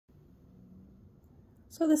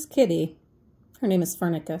So this kitty, her name is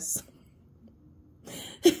Fernicus.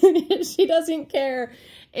 She doesn't care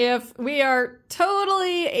if we are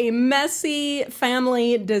totally a messy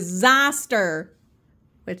family disaster,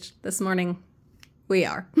 which this morning we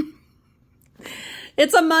are.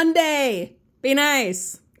 It's a Monday. Be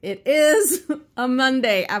nice. It is a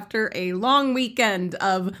Monday after a long weekend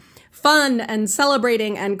of fun and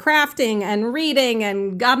celebrating and crafting and reading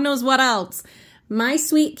and God knows what else. My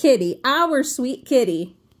sweet kitty, our sweet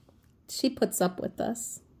kitty, she puts up with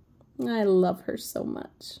us. I love her so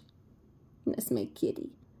much. That's my kitty.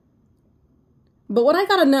 But what I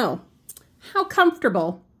gotta know, how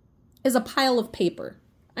comfortable is a pile of paper?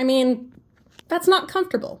 I mean, that's not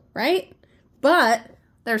comfortable, right? But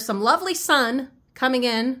there's some lovely sun coming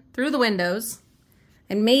in through the windows,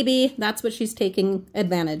 and maybe that's what she's taking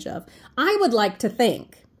advantage of. I would like to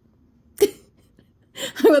think,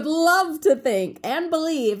 I would love to think and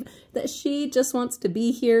believe that she just wants to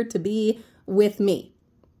be here to be with me.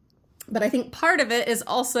 But I think part of it is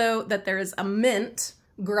also that there is a mint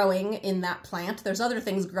growing in that plant. There's other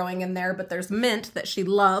things growing in there, but there's mint that she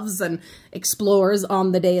loves and explores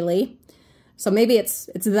on the daily. So maybe it's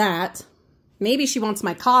that. Maybe she wants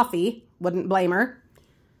my coffee. Wouldn't blame her.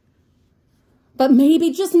 But maybe,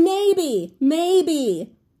 just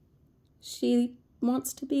maybe, she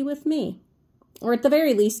wants to be with me. Or at the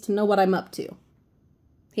very least, to know what I'm up to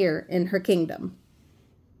here in her kingdom.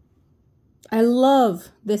 I love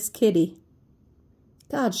this kitty.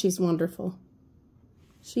 God, she's wonderful.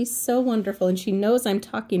 She's so wonderful, and she knows I'm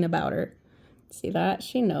talking about her. See that?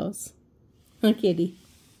 She knows. Huh, kitty?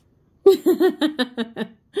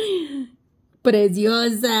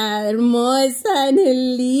 Preciosa, hermosa,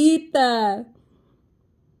 Angelita.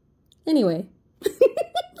 Anyway.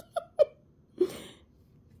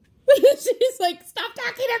 She's like, stop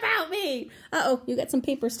talking about me. Uh-oh, you got some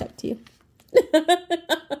paper stuck to you.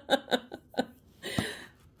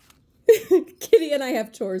 Kitty and I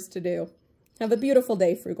have chores to do. Have a beautiful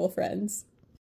day, Frugal friends.